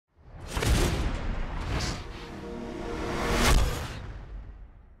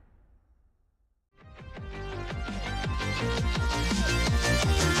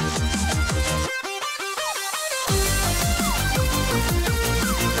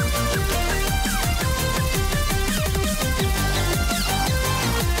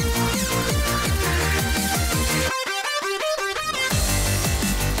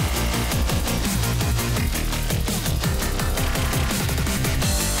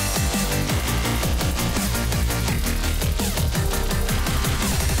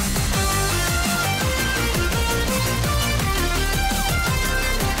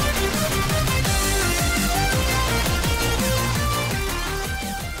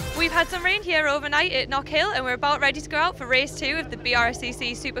We've had some rain here overnight at Knockhill and we're about ready to go out for race 2 of the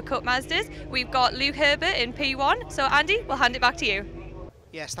BRSCC SuperCup Mazdas. We've got Luke Herbert in P1, so Andy, we'll hand it back to you.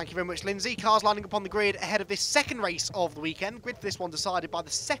 Yes, thank you very much, Lyndsay. Cars lining up on the grid ahead of this second race of the weekend. Grid for this one decided by the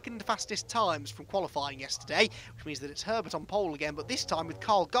second fastest times from qualifying yesterday, which means that it's Herbert on pole again, but this time with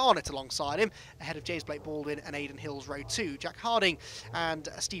Carl Garnett alongside him, ahead of James Blake Baldwin and Aidan Hill's row 2. Jack Harding and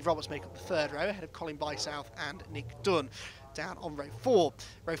Steve Roberts make up the third row, ahead of Colin Bysouth and Nick Dunn. Down on row 4.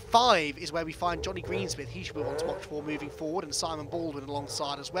 Row 5 is where we find Johnny Greensmith. He should be one to watch for moving forward, and Simon Baldwin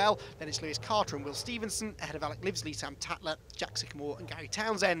alongside as well. Then it's Lewis Carter and Will Stevenson, ahead of Alec Livesley, Sam Tatler, Jack Sycamore and Gary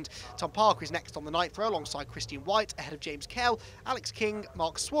Townsend. Tom Parker is next on the 9th row alongside Christian White, ahead of James Kell, Alex King,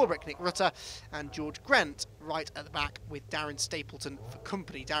 Mark Swarbrick, Nick Rutter and George Grant right at the back with Darren Stapleton for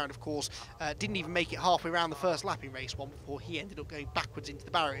company. Darren, of course, didn't even make it halfway around the first lap in race 1 before he ended up going backwards into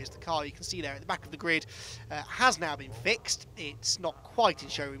the barriers. The car you can see there at the back of the grid has now been fixed. It's not quite in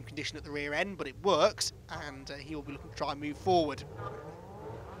showroom condition at the rear end, but it works, and he will be looking to try and move forward.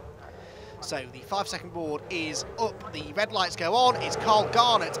 So the 5-second board is up, the red lights go on. It's Carl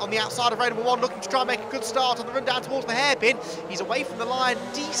Garnett on the outside of row number 1, looking to try and make a good start on the run down towards the hairpin. He's away from the line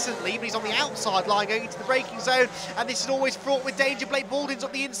decently, but he's on the outside line going into the braking zone, and this is always fraught with danger. Blake Baldwin's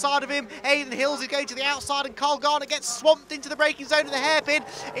up the inside of him, Aidan Hills is going to the outside, and Carl Garnett gets swamped into the braking zone of the hairpin.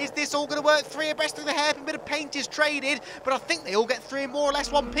 Is this all going to work? 3 abreast through the hairpin, bit of paint is traded, but I think they all get through in more or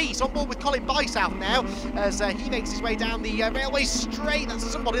less one piece. On board with Colin Bysouth now, as he makes his way down the railway straight. That's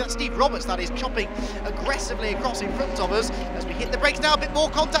somebody, that's Steve Roberts, that is, chopping aggressively across in front of us as we hit the brakes now. A bit more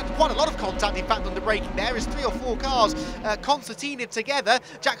contact, quite a lot of contact in fact under braking there, as 3 or 4 cars concertinaed together.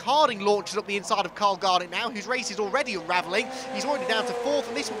 Jack Harding launches up the inside of Carl Garnett now, whose race is already unravelling. He's already down to 4th,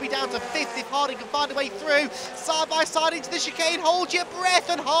 and this will be down to 5th if Harding can find a way through. Side by side into the chicane, hold your breath,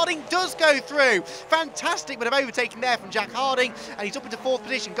 and Harding does go through. Fantastic bit of overtaking there from Jack Harding, and he's up into 4th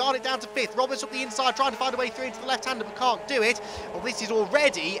position. Garnett down to 5th, Roberts up the inside trying to find a way through into the left-hander but can't do it. Well, this is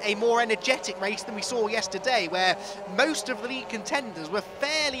already a more energetic race than we saw yesterday, where most of the lead contenders were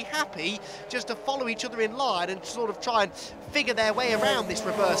fairly happy just to follow each other in line and sort of try and figure their way around this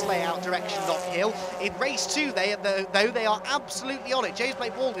reverse layout direction Knockhill. In race 2, though, they are absolutely on it. James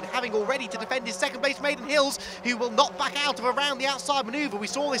Blake Baldwin having already to defend his second place from Aidan Hills, who will not back out of around the outside manoeuvre. We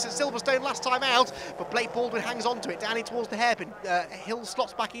saw this at Silverstone last time out, but Blake Baldwin hangs on to it down in towards the hairpin. Hills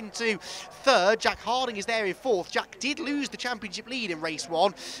slots back into 3rd. Jack Harding is there in 4th. Jack did lose the championship lead in race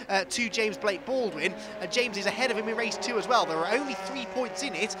 1 to James Blake Baldwin, and James is ahead of him in race 2 as well. There are only 3 points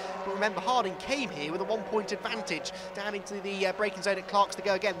in it, but remember Harding came here with a 1-point advantage. Down into the braking zone at Clark's to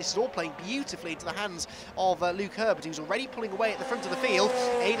go again. This is all playing beautifully into the hands of Luke Herbert, who's already pulling away at the front of the field.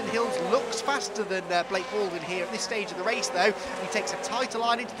 Aidan Hills looks faster than Blake Baldwin here at this stage of the race though. He takes a tighter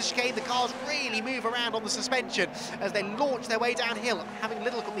line into the chicane. The cars really move around on the suspension as they launch their way downhill, having a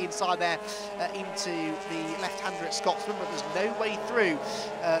little look on the inside there into the left-hander at Scotsman, but there's no way through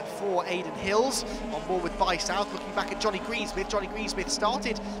for Aidan Hills. On board with Bysouth, looking back at Johnny Greensmith. Johnny Greensmith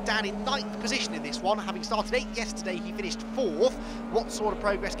started down in 9th position in this one, having started 8th yesterday. He finished 4th. What sort of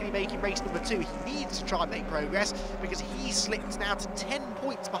progress can he make in race number 2? He needs to try and make progress because he slipped now to 10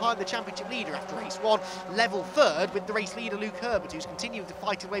 points behind the championship leader after race 1, level 3rd with the race leader Luke Herbert, who's continuing to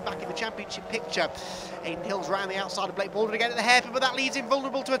fight his way back in the championship picture. Aidan Hills round the outside of Blake Baldwin again at the hairpin, but that leaves him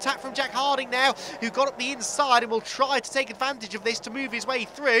vulnerable to attack from Jack Harding now, who got up the inside and will try to take advantage of this to move his way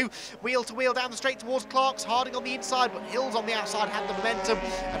through. Wheel to wheel down the straight towards Clark's. Harding on the inside, but Hills on the outside had the momentum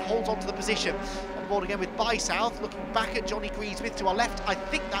and holds on to the position. On board again with Bysouth, looking back at Johnny Greensmith to our left. I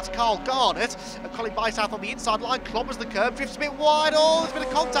think that's Carl Garnett. And Colin Bysouth on the inside line, clobbers the curb, drifts a bit wide. Oh, there's a bit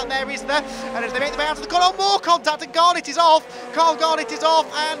of contact there, isn't there? And as they make their way out of the corner, oh, more contact, and Garnett is off. Carl Garnett is off,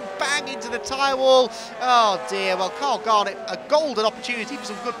 and bang into the tyre wall. Oh dear, well, Carl Garnett, a golden opportunity for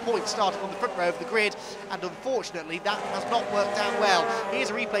some good points starting on the front row of the grid, and unfortunately that has not worked out well. Here's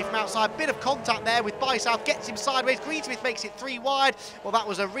a replay from outside, bit of contact there with Bysouth, gets him sideways. Greensmith makes it 3 wide. Well, that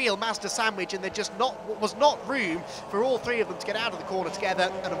was a real Mazda sandwich, and there just was not room for all 3 of them to get out of the corner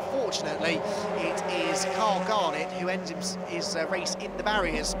together, and unfortunately it is Carl Garnett who ends his race in the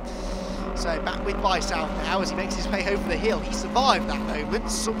barriers. So back with Bysouth now as he makes his way over the hill. He survived that moment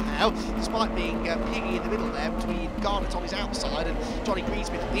somehow, despite being piggy in the middle there between Garnett on his outside and Johnny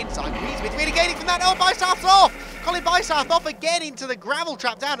Greensmith on the inside. Greensmith really gaining from that. Oh, Bysouth's off! Colin Bysouth off again into the gravel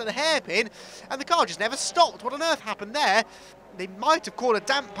trap down at the hairpin, and the car just never stopped. What on earth happened there? They might have caught a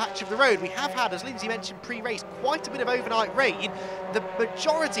damp patch of the road. We have had, as Lyndsay mentioned pre-race, quite a bit of overnight rain. The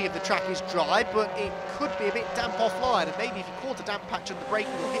majority of the track is dry, but it could be a bit damp offline, and maybe if you caught a damp patch on the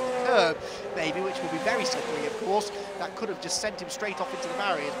braking or hit the curb, maybe, which will be very slippery, of course, that could have just sent him straight off into the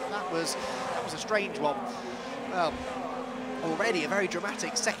barriers. But that was a strange one. Well, Already a very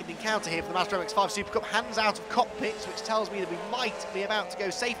dramatic second encounter here for the Mazda MX-5 SuperCup. Hands out of cockpits, which tells me that we might be about to go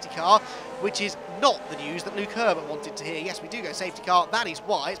safety car, which is not the news that Luke Herbert wanted to hear. Yes, we do go safety car. That is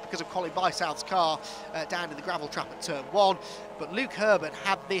why. It's because of Colin Bysouth's car down in the gravel trap at turn 1. But Luke Herbert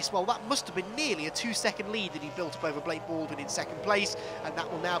had this, well, that must have been nearly a 2-second lead that he built up over Blake Baldwin in second place, and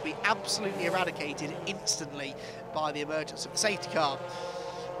that will now be absolutely eradicated instantly by the emergence of the safety car.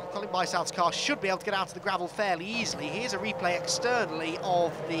 Colin Bysouth's car should be able to get out of the gravel fairly easily. Here's a replay externally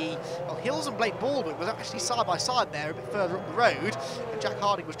of the, well, Hills and Blake Baldwin was actually side by side there a bit further up the road. And Jack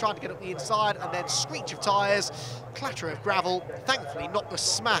Harding was trying to get up the inside, and then screech of tyres, clatter of gravel. Thankfully, not the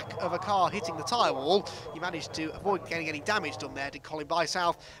smack of a car hitting the tyre wall. He managed to avoid getting any damage done there, did Colin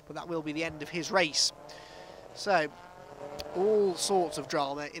Bysouth, but that will be the end of his race. So, all sorts of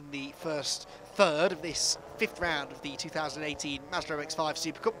drama in the first third of this 5th round of the 2018 Mazda MX-5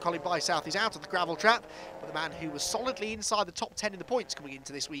 SuperCup. Colin Bysouth is out of the gravel trap, but the man who was solidly inside the top 10 in the points coming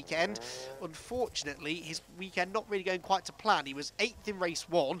into this weekend, unfortunately, his weekend not really going quite to plan. He was 8th in race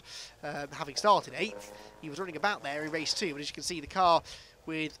 1, having started 8th. He was running about there in race 2, but as you can see, the car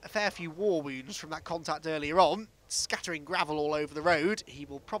with a fair few war wounds from that contact earlier on, scattering gravel all over the road. He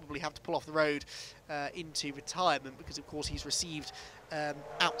will probably have to pull off the road into retirement because, of course, he's received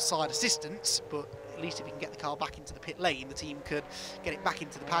outside assistance, but at least if he can get the car back into the pit lane, the team could get it back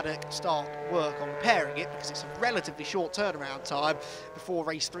into the paddock, start work on repairing it, because it's a relatively short turnaround time before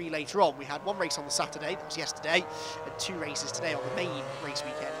race 3 later on. We had 1 race on the Saturday, that was yesterday, and 2 races today on the main race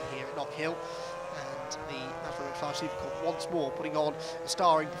weekend here at Knockhill, and the Mazda MX-5 SuperCup once more putting on a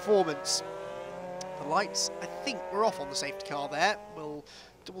starring performance. The lights, I think, were off on the safety car there. We'll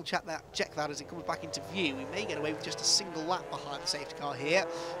double check that as it comes back into view. We may get away with just a single lap behind the safety car here,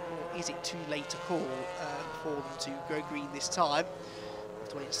 or is it too late to call for them to go green this time? We'll have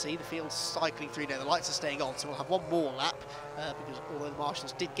to wait and see. The field's cycling through now. The lights are staying on, so we'll have 1 more lap, because although the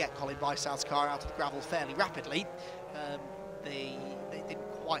marshals did get Colin Bysouth's car out of the gravel fairly rapidly, they didn't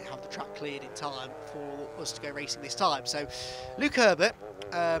quite have the track cleared in time for us to go racing this time. So Luke Herbert,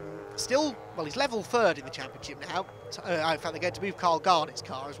 still, well, he's level 3rd in the championship now. In fact, they're going to move Carl Garnett's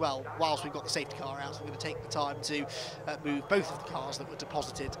car as well, whilst we've got the safety car out. So we're going to take the time to move both of the cars that were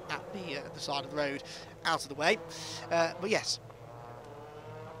deposited at the side of the road out of the way. But yes,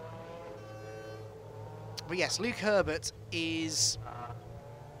 Luke Herbert is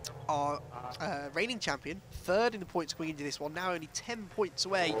our reigning champion, 3rd in the points going into this one, now only 10 points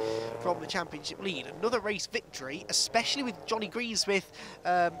away from the championship lead. Another race victory, especially with Johnny Greensmith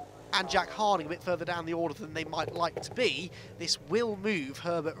and Jack Harding a bit further down the order than they might like to be. This will move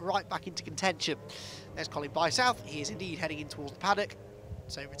Herbert right back into contention. There's Colin Bysouth. He is indeed heading in towards the paddock,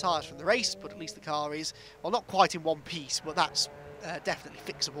 so retires from the race, but at least the car is, well, not quite in one piece, but that's definitely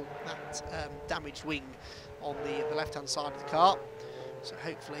fixable, that damaged wing on the left-hand side of the car. So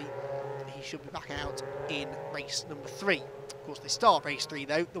hopefully he should be back out in race number 3. Of course, they start race 3,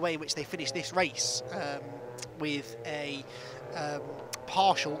 though, the way in which they finish this race with a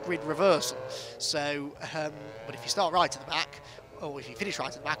partial grid reversal. So, but if you start right at the back, or if you finish right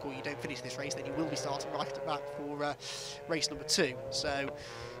at the back, or you don't finish this race, then you will be starting right at the back for race number 2. So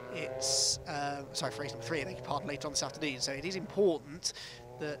it's, sorry, for race number 3, I beg your pardon, later on this afternoon. So it is important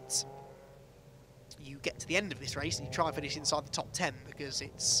that you get to the end of this race and you try and finish inside the top 10, because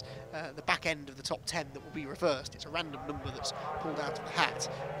it's the back end of the top 10 that will be reversed. It's a random number that's pulled out of the hat,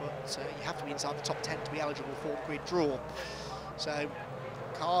 but you have to be inside the top 10 to be eligible for the grid draw. So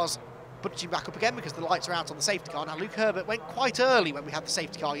cars bunching back up again because the lights are out on the safety car. Now, Luke Herbert went quite early when we had the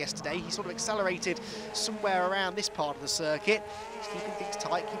safety car yesterday. He sort of accelerated somewhere around this part of the circuit. He's keeping things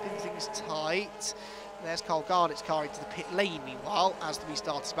tight, There's Carl Garnett's car into the pit lane, meanwhile, as the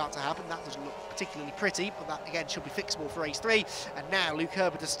restart is about to happen. That doesn't look particularly pretty, but that, again, should be fixable for race 3. And now Luke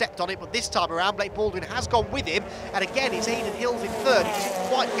Herbert has stepped on it, but this time around, Blake Baldwin has gone with him. And again, it's Aidan Hills in 3rd. He doesn't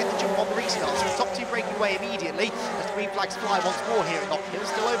quite get the jump on the restart, so the top 2 breaking away immediately as the green flags fly once more here at Knockhill.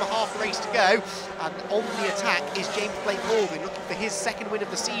 Still over half the race to go. And on the attack is James Blake Baldwin, looking for his 2nd win of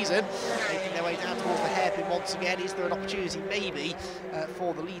the season. Making their way down towards the hairpin once again. Is there an opportunity, maybe,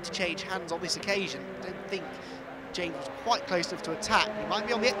 for the lead to change hands on this occasion? I don't think James was quite close enough to attack. He might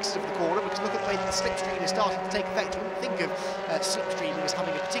be on the exit of the corner, because look at the way the slipstream is starting to take effect. You wouldn't think of slipstreaming as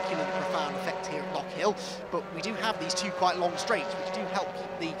having a particularly profound effect here at Knockhill, but we do have these 2 quite long straights, which do help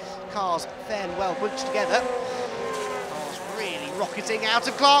keep the cars fairly well bunched together. Cars really Rocketing out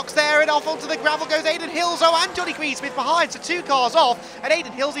of Clark's there, and off onto the gravel goes Aidan Hills. Oh, and Johnny Greensmith behind, so 2 cars off, and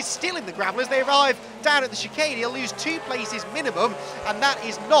Aidan Hills is still in the gravel as they arrive down at the chicane. He'll lose 2 places minimum, and that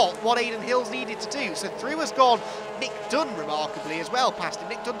is not what Aidan Hills needed to do. So through has gone Nick Dunn remarkably as well past him.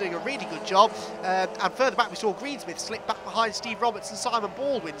 Nick Dunn doing a really good job, and further back we saw Greensmith slip back behind Steve Roberts and Simon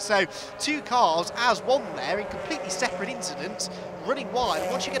Baldwin. So 2 cars as one there in completely separate incidents, running wide.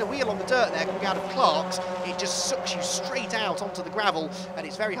 And once you get a wheel on the dirt there coming out of Clark's, it just sucks you straight out onto the gravel, and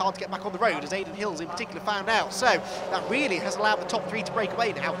it's very hard to get back on the road, as Aidan Hills in particular found out. So that really has allowed the top 3 to break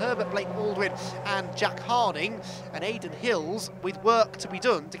away now. Herbert, Blake Baldwin and Jack Harding, and Aidan Hills with work to be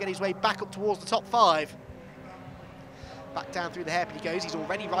done to get his way back up towards the top 5. Back down through the hairpin he goes. He's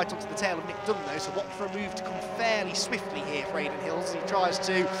already right onto the tail of Nick Dunn though, so watch for a move to come fairly swiftly here for Aidan Hills as he tries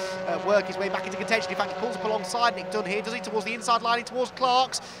to work his way back into contention. In fact, he pulls up alongside Nick Dunn here, does he, towards the inside line, towards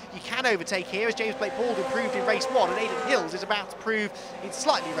Clark's. You can overtake here as James Blake Baldwin proved in race 1, and Aidan Hills is about to prove in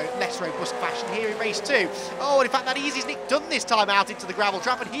slightly less robust fashion here in race 2. Oh, and in fact that eases Nick Dunn this time out into the gravel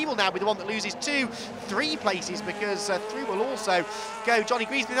trap, and he will now be the one that loses 3 places, because through will also go Johnny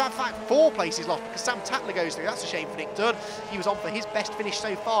Greensmith. In fact, 4 places lost because Sam Tatler goes through. That's a shame for Nick Dunn. He was on for his best finish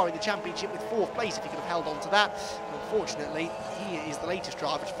so far in the championship with 4th place if he could have held on to that. Unfortunately, he is the latest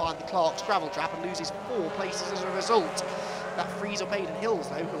driver to find the Clark's gravel trap and loses 4 places as a result. That frees up Aidan Hills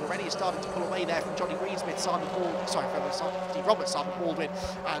though, who already has started to pull away there from Johnny Greensmith, from Steve Roberts, Simon Baldwin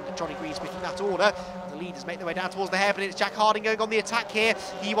and Johnny Greensmith in that order. The leaders make their way down towards the hairpin. It's Jack Harding going on the attack here.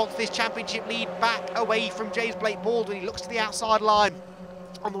 He wants this championship lead back away from James Blake Baldwin. He looks to the outside line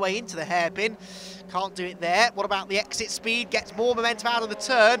on the way into the hairpin. Can't do it there. What about the exit speed? Gets more momentum out of the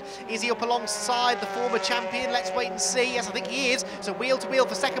turn. Is he up alongside the former champion? Let's wait and see. Yes, I think he is. So wheel to wheel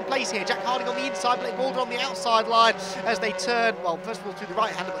for 2nd place here. Jack Harding on the inside, Blake Baldwin on the outside line as they turn, well, first of all through the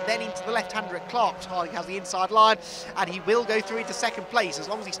right-hander, but then into the left-hander at Clark's. Harding has the inside line, and he will go through into 2nd place as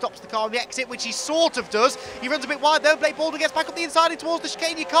long as he stops the car on the exit, which he sort of does. He runs a bit wide though. Blake Baldwin gets back up the inside and towards the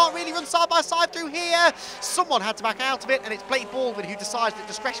chicane. You can't really run side by side through here. Someone had to back out of it, and it's Blake Baldwin who decides that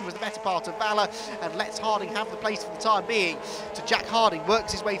discretion was the better part of valour and lets Harding have the place for the time being. So Jack Harding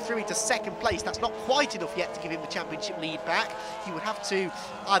works his way through into 2nd place. That's not quite enough yet to give him the championship lead back. He would have to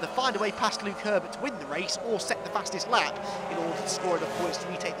either find a way past Luke Herbert to win the race or set the fastest lap in order to score enough points to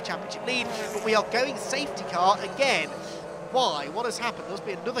retake the championship lead. But we are going safety car again. Why? What has happened? There's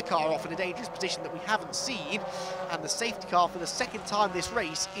been another car off in a dangerous position that we haven't seen, and the safety car for the 2nd time this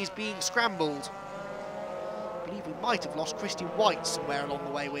race is being scrambled. I believe we might have lost Christian White somewhere along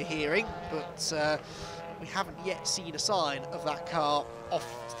the way, we're hearing, but we haven't yet seen a sign of that car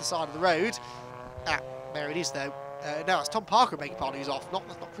off to the side of the road. There it is though. No, it's Tom Parker, beg your pardon, who's off.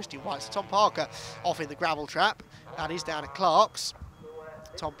 That's not Christian White, it's Tom Parker off in the gravel trap. That is down at Clark's.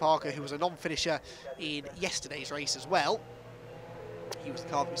 Tom Parker, who was a non-finisher in yesterday's race as well. He was the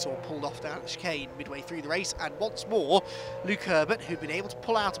car that we saw pulled off down at the chicane midway through the race, and once more Luke Herbert, who'd been able to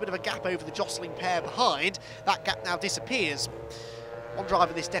pull out a bit of a gap over the jostling pair behind, that gap now disappears. One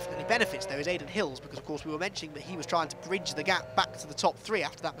driver this definitely benefits though is Aidan Hills, because of course we were mentioning that he was trying to bridge the gap back to the top 3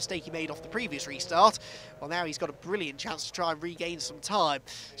 after that mistake he made off the previous restart. Well, now he's got a brilliant chance to try and regain some time.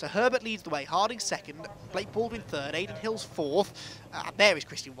 So Herbert leads the way, Harding 2nd, Blake Baldwin 3rd, Aidan Hills 4th. There is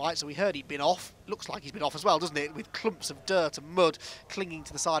Christian White, so we heard he'd been off. Looks like he's been off as well, doesn't it? With clumps of dirt and mud clinging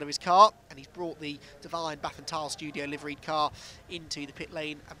to the side of his car. And he's brought the Divine Bath and Tile Studio liveried car into the pit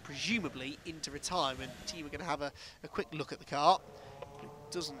lane and presumably into retirement. The team are going to have a quick look at the car.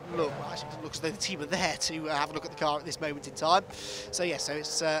 Doesn't look, well, actually it looks as though the team are there to have a look at the car at this moment in time. So yeah, so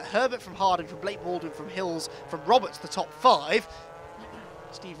it's Herbert from Harding, from Blake Baldwin, from Hills, from Roberts, the top 5.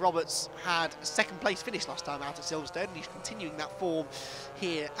 Steve Roberts had a 2nd place finish last time out at Silverstone, and he's continuing that form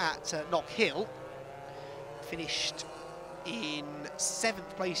here at Knockhill. Finished in 7th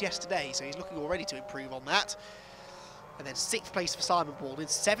place yesterday, so he's looking already to improve on that. And then 6th place for Simon Baldwin,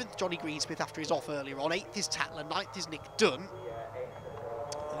 7th Johnny Greensmith after his off earlier on, 8th is Tatler, 9th is Nick Dunn.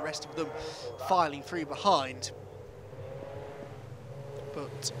 The rest of them filing through behind.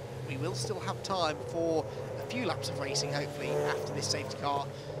 But we will still have time for a few laps of racing, hopefully, after this safety car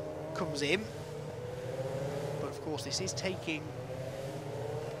comes in. But of course, this is taking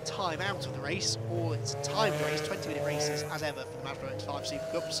time out of the race, or it's a timed race, 20-minute races as ever for the Mazda MX-5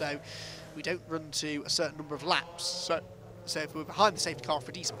 SuperCup, so we don't run to a certain number of laps. So if we're behind the safety car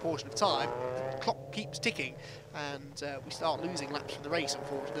for a decent portion of time, the clock keeps ticking and we start losing laps from the race,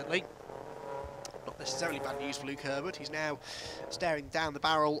 unfortunately. Not necessarily bad news for Luke Herbert. He's now staring down the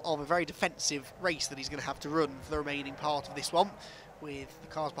barrel of a very defensive race that he's going to have to run for the remaining part of this one, with the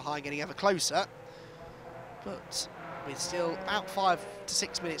cars behind getting ever closer. But with still about 5 to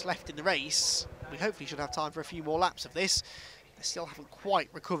 6 minutes left in the race, we hopefully should have time for a few more laps of this. They still haven't quite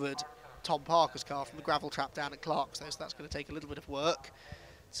recovered Tom Parker's car from the gravel trap down at Clark's, so that's going to take a little bit of work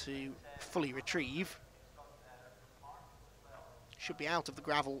to fully retrieve. Should be out of the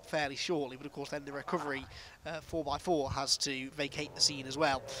gravel fairly shortly, but of course then the recovery 4x4 has to vacate the scene as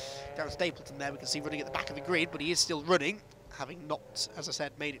well. Darren Stapleton there we can see running at the back of the grid, but he is still running, having not, as I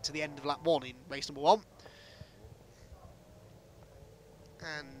said, made it to the end of lap 1 in race number 1.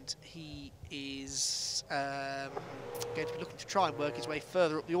 And he is going to be looking to try and work his way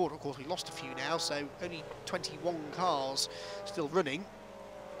further up the order. Of course, we lost a few now, so only 21 cars still running.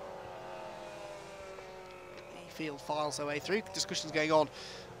 The field files their way through. Discussions going on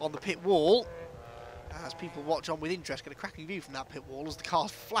the pit wall as people watch on with interest. Get a cracking view from that pit wall as the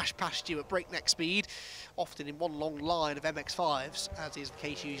cars flash past you at breakneck speed, often in one long line of MX-5s, as is the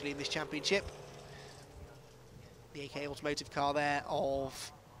case usually in this championship. The AK Automotive car there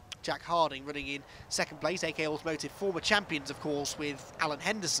of Jack Harding running in second place. AK Automotive, former champions, of course, with Alan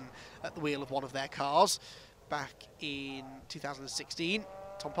Henderson at the wheel of one of their cars back in 2016.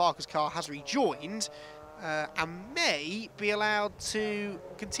 Tom Parker's car has rejoined and may be allowed to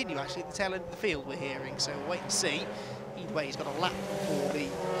continue, actually, at the tail end of the field, we're hearing, so we'll wait and see. Either way, he's got a lap before the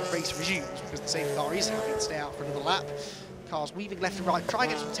race resumes, because the safety car is having to stay out for another lap. Cars weaving left and right, trying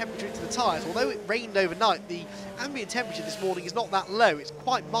to get some temperature into the tyres. Although it rained overnight, the ambient temperature this morning is not that low. It's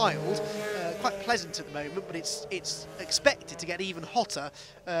quite mild, quite pleasant at the moment, but it's expected to get even hotter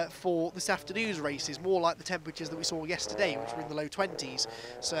for this afternoon's races, more like the temperatures that we saw yesterday, which were in the low 20s.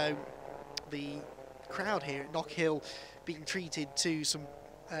 So the crowd here at Knockhill being treated to some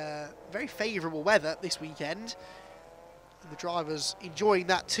very favourable weather this weekend. And the drivers enjoying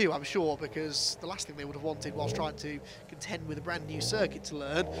that too, I'm sure, because the last thing they would have wanted whilst trying to contend with a brand new circuit to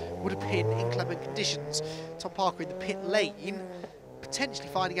learn would have been inclement conditions. Tom Parker in the pit lane, potentially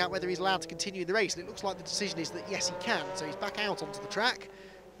finding out whether he's allowed to continue in the race, and it looks like the decision is that yes, he can, so he's back out onto the track,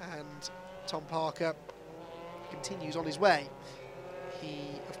 and Tom Parker continues on his way. He,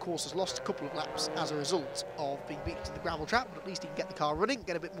 of course, has lost a couple of laps as a result of being beaten to the gravel trap, but at least he can get the car running,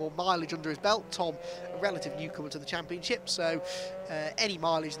 get a bit more mileage under his belt. Tom, a relative newcomer to the championship, so any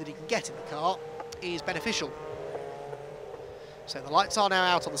mileage that he can get in the car is beneficial. So the lights are now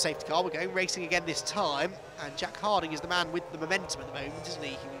out on the safety car. We're going racing again this time, and Jack Harding is the man with the momentum at the moment, isn't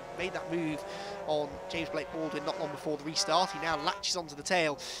he? He made that move on James Blake Baldwin not long before the restart. He now latches onto the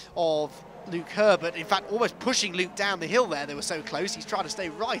tail of Luke Herbert, in fact almost pushing Luke down the hill there. They were so close. He's trying to stay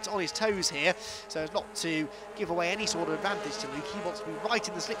right on his toes here so as not to give away any sort of advantage to Luke. He wants to be right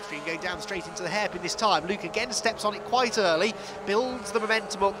in the slipstream, going down straight into the hairpin this time. Luke again steps on it quite early, builds the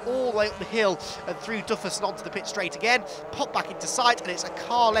momentum up all the way up the hill and through Dufferson onto the pit straight again, pop back into sight, and it's a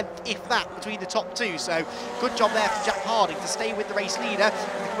car length, if that, between the top two. So good job there from Jack Harding to stay with the race leader.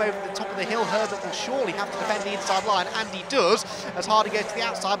 When they come over the top of the hill, Herbert will surely have to defend the inside line, and he does as Harding goes to the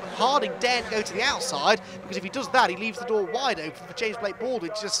outside, but Harding daren't go to the outside, because if he does that, he leaves the door wide open for James Blake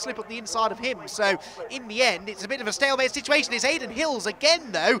Baldwin to just slip up the inside of him. So in the end, it's a bit of a stalemate situation. It's Aidan Hills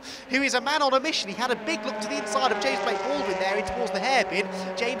again, though, who is a man on a mission. He had a big look to the inside of James Blake Baldwin there in towards the hairpin.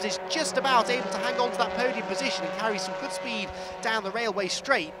 James is just about able to hang on to that podium position and carry some good speed down the railway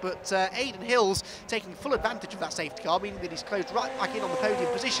straight, but Aidan Hills taking full advantage of that safety car, meaning that he's closed right back in on the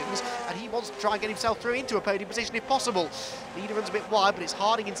podium positions, and he wants to try and get himself through into a podium position if possible. Leader runs a bit wide, but it's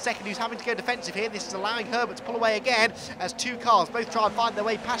Harding in second who's having to go defensive here. This is allowing Herbert to pull away again as two cars both try and find their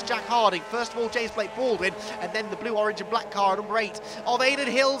way past Jack Harding. First of all, James Blake Baldwin, and then the blue, orange and black car, number 8 of Aidan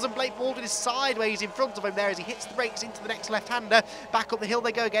Hills, and Blake Baldwin is sideways in front of him there as he hits the brakes into the next left-hander. Back up the hill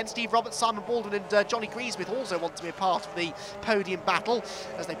they go again. Steve Roberts, Simon Baldwin and Johnny Greensmith also want to be a part of the podium battle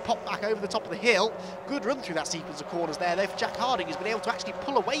as they pop back over the top of the hill. Good run through that sequence of corners there, though, for Jack Harding. Has been able to actually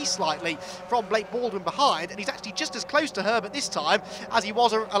pull away slightly from Blake Baldwin behind, and he's actually just as close to Herbert this time as he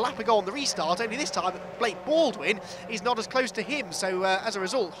was a lap ago on the restart, only this time Blake Baldwin is not as close to him, so as a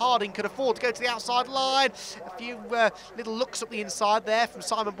result Harding could afford to go to the outside line. A few little looks up the inside there from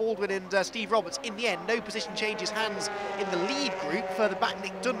Simon Baldwin and Steve Roberts. In the end, no position changes hands in the lead group. Further back,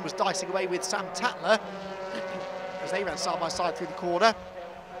 Nick Dunn was dicing away with Sam Tatler as they ran side by side through the corner.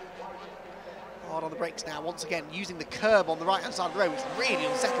 Hard on the brakes now, once again using the curb on the right hand side of the road, which really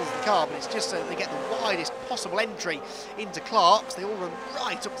unsettles the car, but it's just so that they get the widest possible entry into Clark's. They all run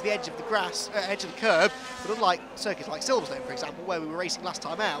right up to the edge of the grass, edge of the curb, but unlike circuits like Silverstone, for example, where we were racing last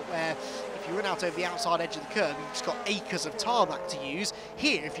time out, where if you run out over the outside edge of the curb, you've just got acres of tarmac to use.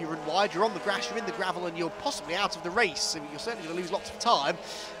 Here, if you run wide, you're on the grass, you're in the gravel, and you're possibly out of the race, so you're certainly going to lose lots of time,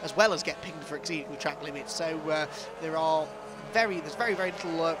 as well as get pinged for exceeding the track limits. So there are there's very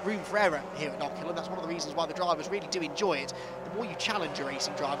little room for error here at Knockhill, and that's one of the reasons why the drivers really do enjoy it. The more you challenge a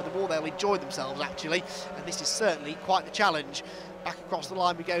racing driver, the more they'll enjoy themselves, actually, and this is certainly quite the challenge. Back across the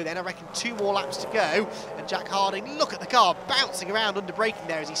line we go then. I reckon 2 more laps to go, and Jack Harding, look at the car bouncing around under braking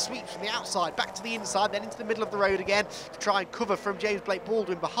there as he sweeps from the outside back to the inside, then into the middle of the road again to try and cover from James Blake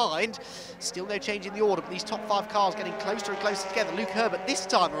Baldwin behind. Still no change in the order, but these top 5 cars getting closer and closer together. Luke Herbert this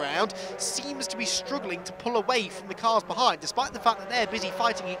time around seems to be struggling to pull away from the cars behind. Despite the fact that they're busy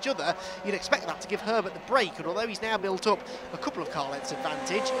fighting each other, you'd expect that to give Herbert the break, and although he's now built up a couple of car lengths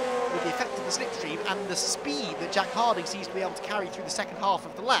advantage with the effect of the slipstream and the speed that Jack Harding seems to be able to carry through the second half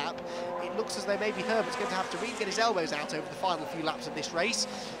of the lap, it looks as though maybe Herbert's going to have to really get his elbows out over the final few laps of this race.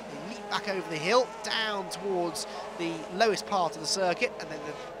 They leap back over the hill, down towards the lowest part of the circuit, and then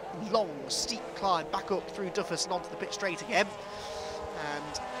the long, steep climb back up through Duffus and onto the pit straight again.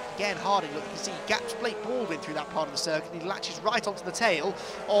 And again, Harding, look, you can see gaps Blake Baldwin through that part of the circuit, and he latches right onto the tail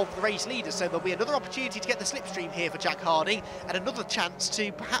of the race leader, so there'll be another opportunity to get the slipstream here for Jack Harding, and another chance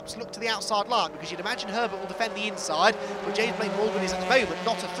to perhaps look to the outside line, because you'd imagine Herbert will defend the inside, but James Blake Baldwin is at the moment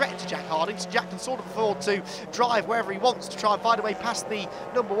not a threat to Jack Harding, so Jack can sort of afford to drive wherever he wants to try and find a way past the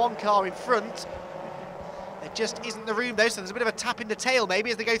 #1 car in front. There just isn't the room though, so there's a bit of a tap in the tail maybe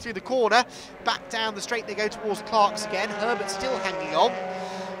as they go through the corner. Back down the straight they go towards Clark's again. Herbert still hanging on,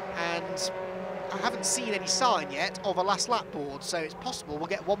 and I haven't seen any sign yet of a last lap board, so it's possible we'll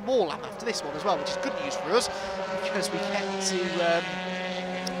get one more lap after this one as well, which is good news for us, because we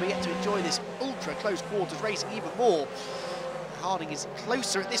get to enjoy this ultra close quarters racing even more. Harding is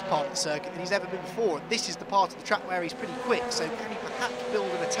closer at this part of the circuit than he's ever been before, and this is the part of the track where he's pretty quick, so can he perhaps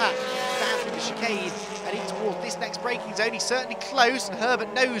build an attack down through the chicane and in towards this next braking zone? He's certainly close, and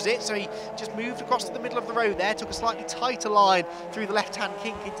Herbert knows it, so he just moved across to the middle of the road there, took a slightly tighter line through the left-hand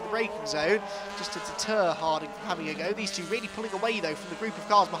kink into the braking zone, just to deter Harding from having a go. These two really pulling away, though, from the group of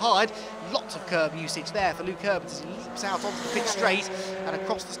cars behind. Lots of curb usage there for Luke Herbert as he leaps out onto the pit straight and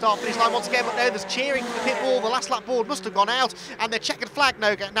across the start-finish line once again, but no, there's cheering from the pit wall. The last lap board must have gone out, and the checkered flag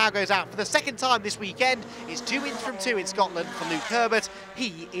now goes out for the second time this weekend. It's 2 wins from 2 in Scotland for Luke Herbert.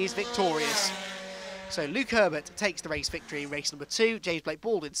 He is victorious. So Luke Herbert takes the race victory in race number 2. James Blake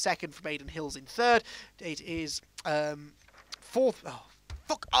Baldwin second from Aidan Hills in third. It is fourth. Oh,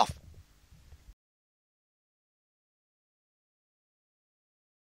 fuck off.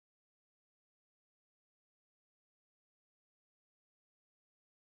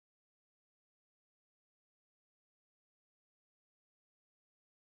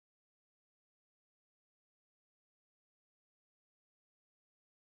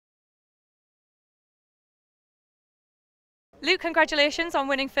 Luke, congratulations on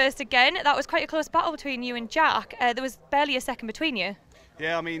winning first again. That was quite a close battle between you and Jack. There was barely a second between you.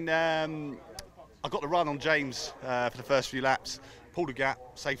 Yeah, I mean, I got the run on James for the first few laps, pulled a gap,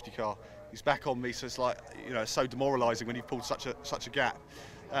 safety car. He's back on me, so it's like, you know, it's so demoralising when you've pulled such a gap.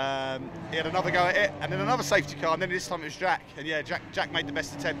 He had another go at it, and then another safety car, and then this time it was Jack. And yeah, Jack made the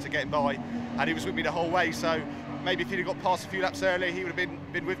best attempt to get him by, and he was with me the whole way. So maybe if he'd have got past a few laps earlier, he would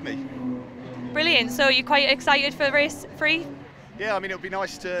have been with me. Brilliant. So you're quite excited for race 3? Yeah, I mean, it would be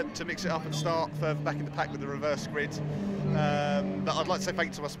nice to mix it up at the start, further back in the pack with the reverse grid. But I'd like to say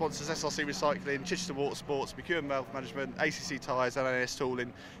thank you to my sponsors, SRC Recycling, Chichester Water Sports, McEwan Wealth Management, ACC Tyres, and NAS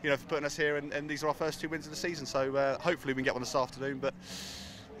Tooling, you know, for putting us here. And these are our first 2 wins of the season. So hopefully we can get one this afternoon, but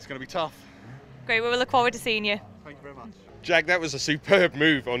it's going to be tough. Great. Well, we look forward to seeing you. Thank you very much. Jack, that was a superb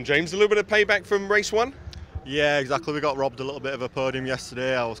move on James. A little bit of payback from race 1? Yeah, exactly. We got robbed a little bit of a podium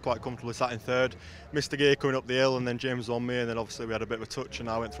yesterday. I was quite comfortably sat in third. Missed a gear coming up the hill, and then James was on me, and then obviously we had a bit of a touch, and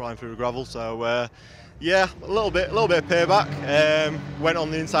I went flying through the gravel. So yeah, a little bit of payback. Went on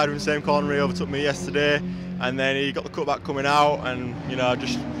the inside of the same corner he overtook me yesterday, and then he got the cutback coming out, and you know,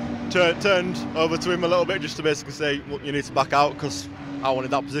 just turned over to him a little bit just to basically say, well, you need to back out because I wanted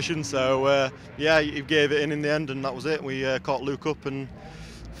that position. So yeah, he gave it in the end, and that was it. We caught Luke up and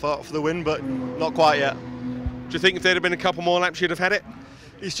fought for the win, but not quite yet. Do you think if there'd have been a couple more laps you'd have had it?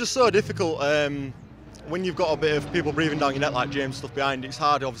 It's just so difficult when you've got a bit of people breathing down your neck like James stuff behind. It's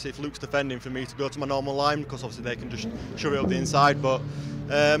hard obviously if Luke's defending for me to go to my normal line, because obviously they can just shove it up the inside, but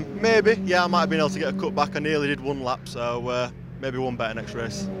maybe, yeah, I might have been able to get a cut back. I nearly did one lap, so maybe one better next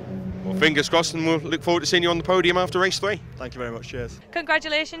race. Well, fingers crossed, and we'll look forward to seeing you on the podium after race 3. Thank you very much, cheers.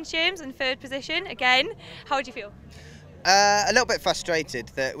 Congratulations, James, in third position again. How do you feel? A little bit frustrated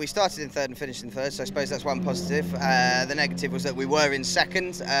that we started in third and finished in third, so I suppose that's one positive. The negative was that we were in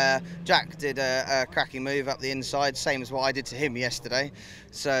second. Jack did a cracking move up the inside, same as what I did to him yesterday.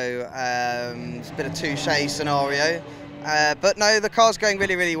 So it's a bit of touche scenario. But no, the car's going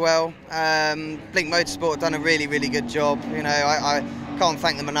really, really well. Blink Motorsport have done a really, really good job. You know, I can't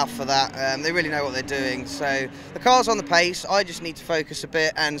thank them enough for that. They really know what they're doing. So the car's on the pace. I just need to focus a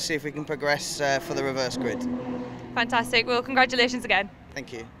bit and see if we can progress for the reverse grid. Fantastic. Well, congratulations again.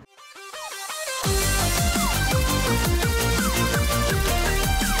 Thank you.